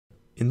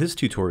In this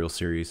tutorial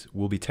series,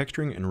 we'll be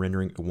texturing and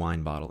rendering a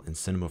wine bottle in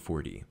Cinema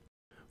 4D.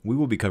 We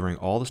will be covering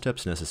all the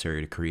steps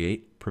necessary to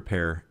create,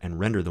 prepare, and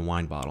render the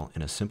wine bottle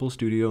in a simple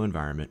studio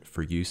environment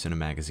for use in a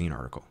magazine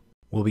article.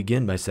 We'll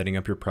begin by setting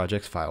up your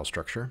project's file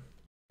structure.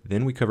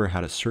 Then we cover how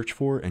to search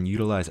for and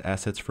utilize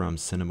assets from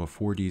Cinema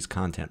 4D's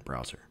content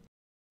browser.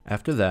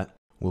 After that,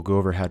 we'll go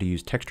over how to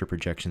use texture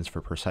projections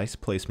for precise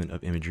placement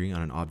of imagery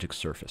on an object's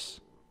surface.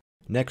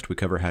 Next, we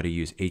cover how to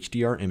use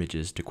HDR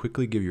images to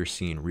quickly give your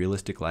scene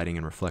realistic lighting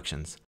and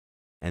reflections,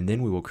 and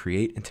then we will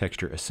create and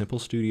texture a simple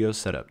studio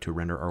setup to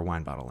render our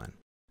wine bottle in.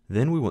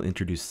 Then we will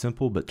introduce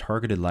simple but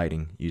targeted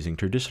lighting using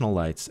traditional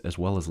lights as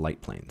well as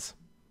light planes.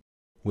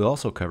 We'll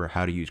also cover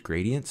how to use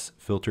gradients,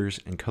 filters,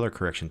 and color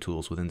correction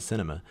tools within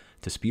Cinema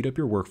to speed up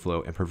your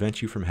workflow and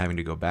prevent you from having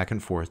to go back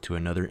and forth to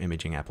another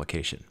imaging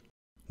application.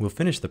 We'll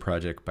finish the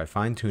project by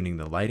fine-tuning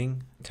the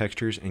lighting,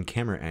 textures, and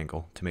camera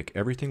angle to make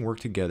everything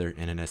work together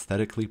in an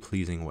aesthetically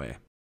pleasing way.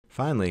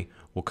 Finally,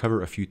 we'll cover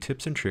a few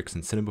tips and tricks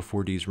in Cinema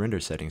 4D's render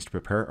settings to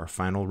prepare our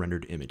final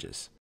rendered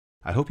images.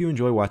 I hope you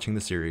enjoy watching the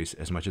series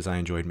as much as I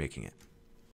enjoyed making it.